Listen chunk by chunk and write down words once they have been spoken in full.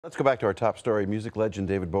Let's go back to our top story. Music legend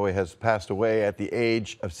David Bowie has passed away at the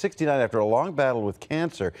age of 69 after a long battle with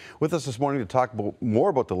cancer. With us this morning to talk more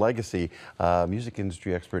about the legacy, music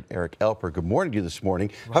industry expert Eric Alper. Good morning to you this morning.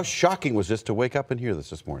 Right. How shocking was this to wake up and hear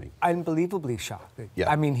this morning? Unbelievably shocking. Yeah.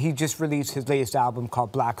 I mean, he just released his latest album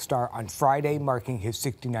called Black Star on Friday, marking his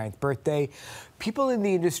 69th birthday. People in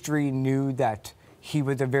the industry knew that he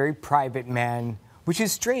was a very private man, which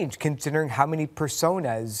is strange considering how many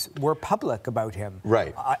personas were public about him.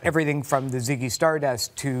 Right. Everything from the Ziggy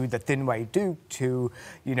Stardust to the Thin White Duke to,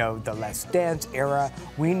 you know, the Let's Dance era.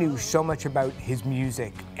 We knew so much about his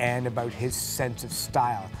music and about his sense of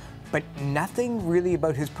style, but nothing really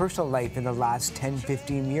about his personal life in the last 10,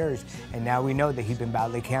 15 years. And now we know that he's been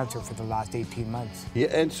battling cancer for the last 18 months. Yeah,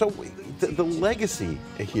 and so the legacy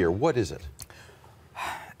here, what is it?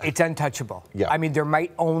 It's untouchable. Yeah. I mean, there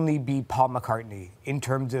might only be Paul McCartney in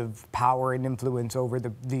terms of power and influence over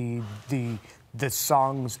the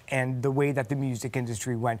songs and the way that the music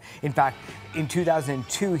industry went. In fact, in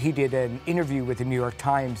 2002, he did an interview with the New York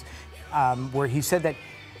Times where he said that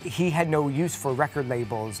he had no use for record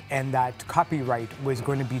labels and that copyright was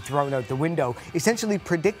going to be thrown out the window, essentially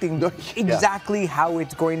predicting exactly how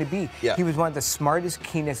it's going to be. Yeah. He was one of the smartest,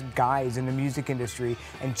 keenest guys in the music industry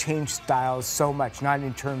and changed styles so much, not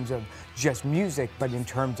in terms of just music, but in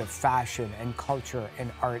terms of fashion and culture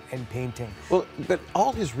and art and painting. Well, but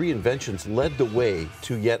all his reinventions led the way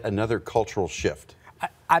to yet another cultural shift.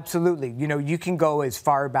 Absolutely. You know, you can go as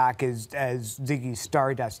far back as Ziggy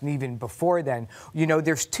Stardust, and even before then. You know,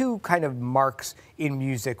 there's two kind of marks in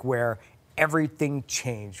music where everything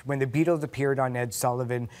changed. When the Beatles appeared on Ed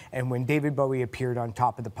Sullivan and when David Bowie appeared on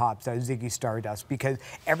Top of the Pops, that was Ziggy Stardust, because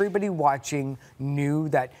everybody watching knew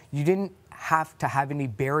that you didn't have to have any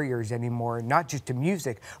barriers anymore, not just to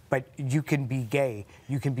music, but you can be gay,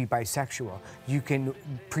 you can be bisexual, you can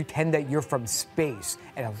pretend that you're from space,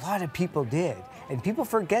 and a lot of people did. And people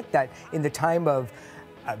forget that in the time of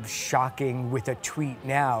shocking with a tweet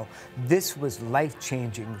now, this was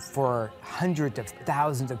life-changing for hundreds of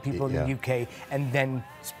thousands of people in the UK and then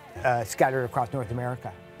scattered across North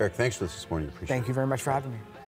America. Eric, thanks for this morning. Appreciate it. Thank you very much for having me.